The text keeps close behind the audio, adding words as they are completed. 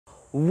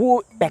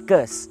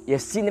Woodpeckers.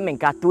 You've seen them in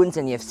cartoons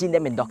and you've seen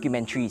them in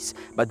documentaries.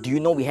 But do you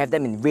know we have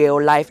them in real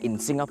life in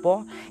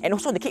Singapore? And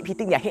also they keep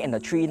hitting their head in the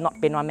tree, not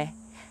pain one meh?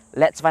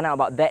 Let's find out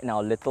about that in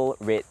our little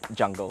red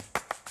jungle.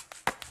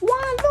 Wow,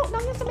 look,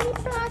 down here so many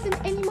plants and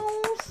animals.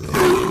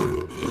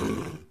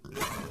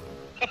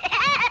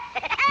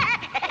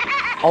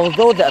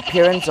 Although the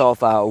appearance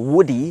of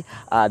Woody,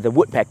 the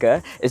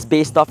woodpecker, is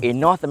based off a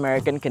North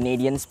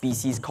American-Canadian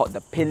species called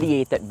the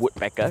pileated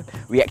woodpecker,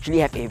 we actually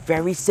have a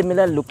very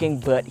similar looking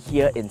bird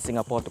here in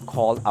Singapore to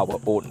call our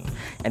own.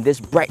 And this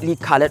brightly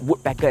coloured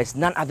woodpecker is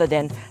none other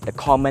than the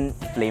common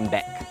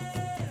flameback.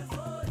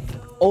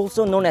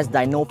 Also known as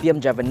Dinopium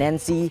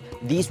javanense,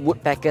 these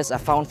woodpeckers are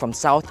found from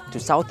South to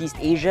Southeast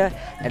Asia,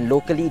 and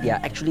locally they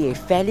are actually a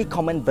fairly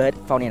common bird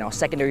found in our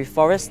secondary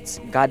forests,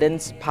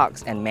 gardens,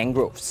 parks and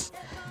mangroves.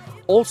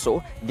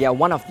 Also, they are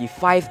one of the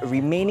 5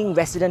 remaining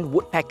resident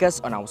woodpeckers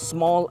on our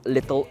small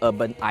little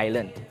urban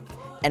island.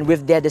 And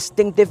with their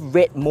distinctive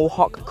red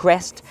mohawk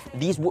crest,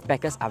 these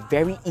woodpeckers are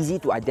very easy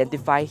to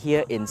identify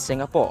here in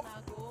Singapore.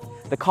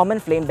 The common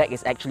flameback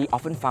is actually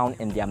often found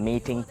in their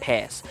mating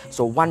pairs,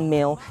 so one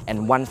male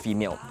and one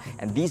female,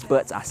 and these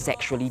birds are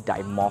sexually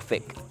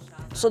dimorphic.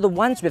 So the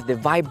ones with the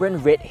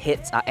vibrant red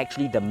heads are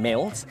actually the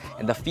males,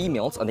 and the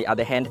females, on the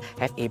other hand,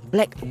 have a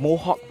black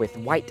mohawk with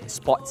white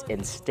spots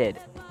instead.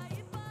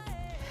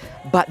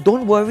 But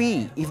don't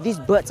worry, if these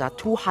birds are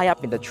too high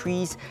up in the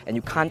trees and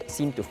you can't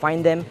seem to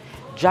find them,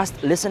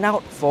 just listen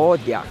out for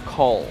their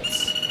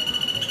calls.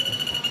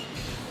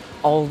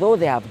 Although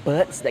there are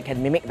birds that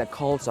can mimic the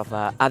calls of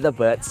other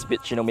birds,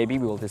 which maybe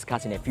we will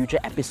discuss in a future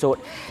episode,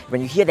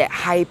 when you hear that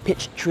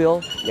high-pitched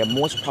trill, you're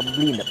most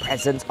probably in the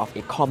presence of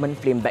a common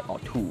flameback or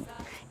two.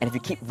 And if you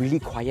keep really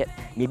quiet,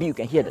 maybe you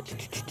can hear the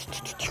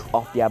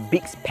of their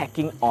beaks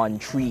pecking on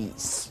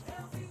trees.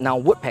 Now,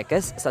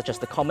 woodpeckers, such as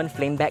the common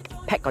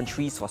flameback, peck on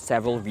trees for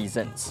several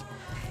reasons.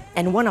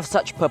 And one of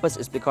such purpose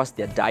is because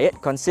their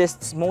diet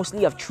consists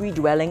mostly of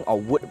tree-dwelling or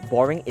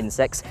wood-boring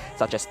insects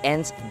such as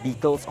ants,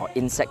 beetles or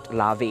insect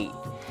larvae.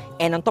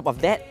 And on top of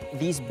that,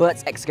 these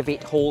birds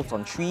excavate holes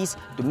on trees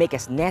to make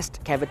as nest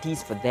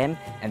cavities for them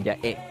and their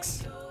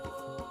eggs.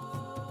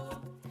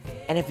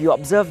 And if you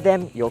observe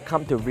them, you'll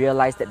come to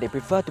realize that they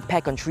prefer to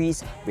peck on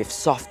trees with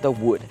softer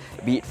wood,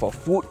 be it for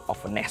food or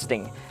for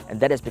nesting. And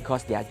that is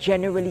because they are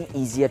generally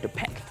easier to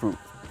peck through.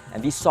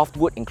 And these soft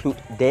wood include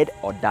dead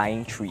or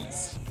dying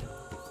trees.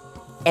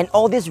 And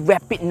all this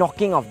rapid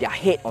knocking of their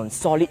head on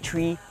solid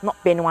tree,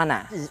 not pain one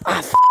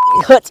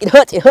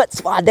it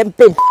hurts, wow, damn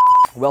pain.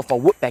 Well, for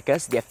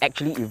woodpeckers, they have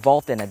actually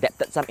evolved and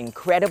adapted some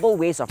incredible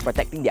ways of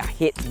protecting their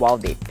heads while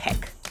they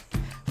peck.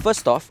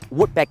 First off,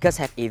 woodpeckers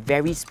have a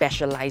very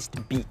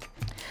specialized beak.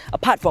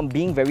 Apart from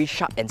being very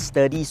sharp and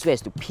sturdy so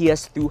as to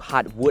pierce through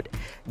hard wood,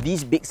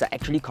 these beaks are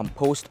actually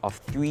composed of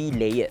 3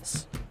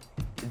 layers.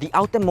 The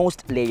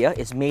outermost layer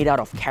is made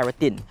out of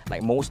keratin,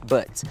 like most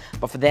birds,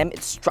 but for them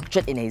it's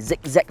structured in a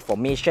zigzag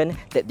formation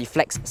that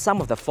deflects some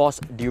of the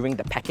force during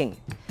the pecking.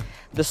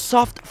 The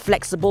soft,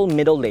 flexible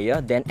middle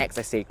layer then acts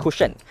as a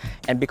cushion,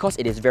 and because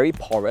it is very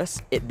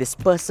porous, it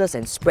disperses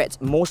and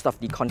spreads most of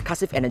the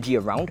concussive energy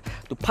around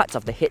to parts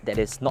of the head that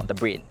is not the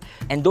brain,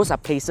 and those are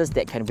places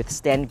that can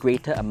withstand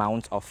greater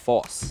amounts of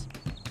force.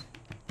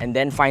 And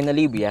then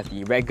finally, we have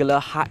the regular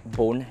hard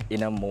bone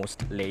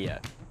innermost layer.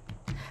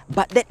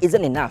 But that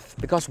isn't enough,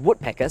 because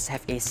woodpeckers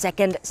have a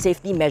second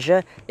safety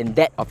measure in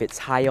that of its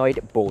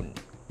hyoid bone.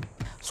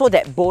 So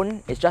that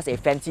bone is just a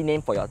fancy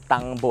name for your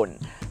tongue bone.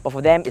 But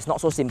for them, it's not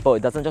so simple,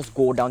 it doesn't just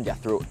go down their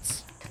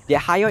throats. Their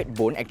hyoid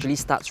bone actually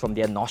starts from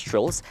their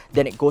nostrils,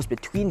 then it goes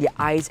between their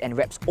eyes and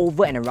wraps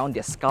over and around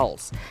their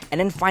skulls, and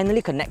then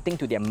finally connecting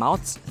to their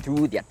mouths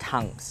through their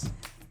tongues.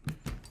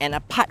 And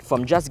apart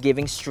from just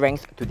giving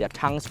strength to their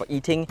tongues for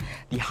eating,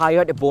 the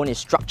hyoid bone is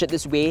structured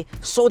this way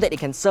so that it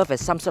can serve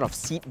as some sort of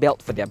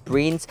seatbelt for their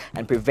brains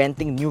and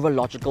preventing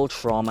neurological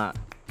trauma.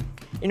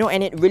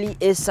 And it really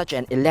is such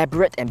an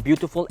elaborate and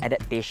beautiful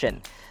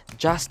adaptation,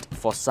 just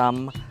for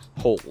some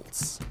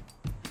holes.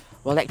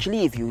 Well,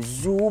 actually, if you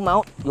zoom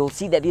out, you'll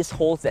see that these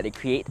holes that they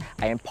create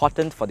are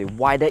important for the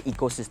wider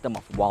ecosystem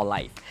of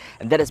wildlife.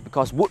 And that is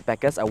because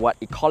woodpeckers are what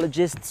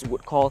ecologists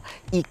would call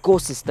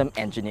ecosystem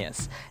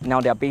engineers.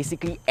 Now, they are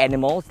basically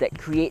animals that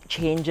create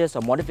changes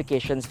or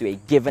modifications to a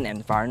given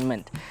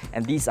environment.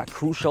 And these are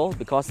crucial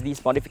because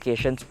these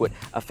modifications would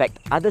affect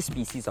other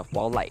species of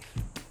wildlife.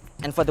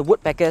 And for the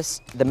woodpeckers,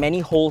 the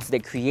many holes they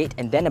create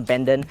and then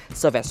abandon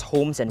serve as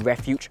homes and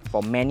refuge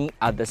for many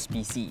other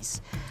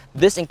species.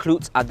 This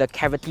includes other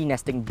cavity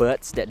nesting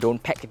birds that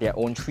don't peck their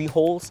own tree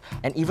holes,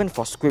 and even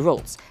for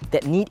squirrels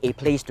that need a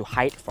place to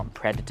hide from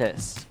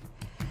predators.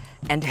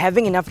 And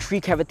having enough tree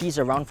cavities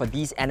around for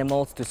these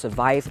animals to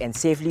survive and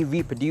safely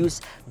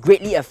reproduce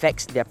greatly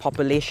affects their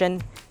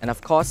population and of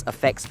course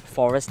affects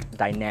forest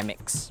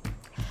dynamics.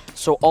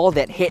 So all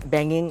that head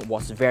banging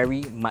was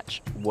very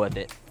much worth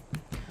it.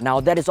 Now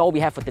that is all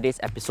we have for today's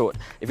episode.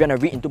 If you want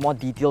to read into more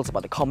details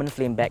about the common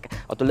flameback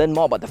or to learn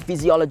more about the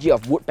physiology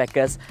of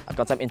woodpeckers, I've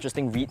got some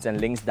interesting reads and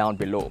links down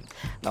below.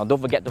 Now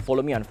don't forget to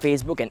follow me on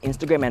Facebook and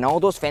Instagram and all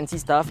those fancy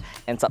stuff,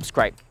 and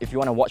subscribe if you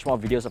want to watch more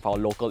videos of our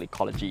local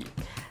ecology.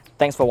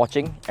 Thanks for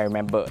watching, and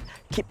remember,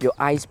 keep your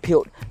eyes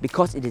peeled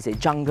because it is a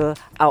jungle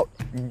out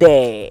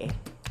there.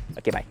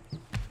 Okay, bye.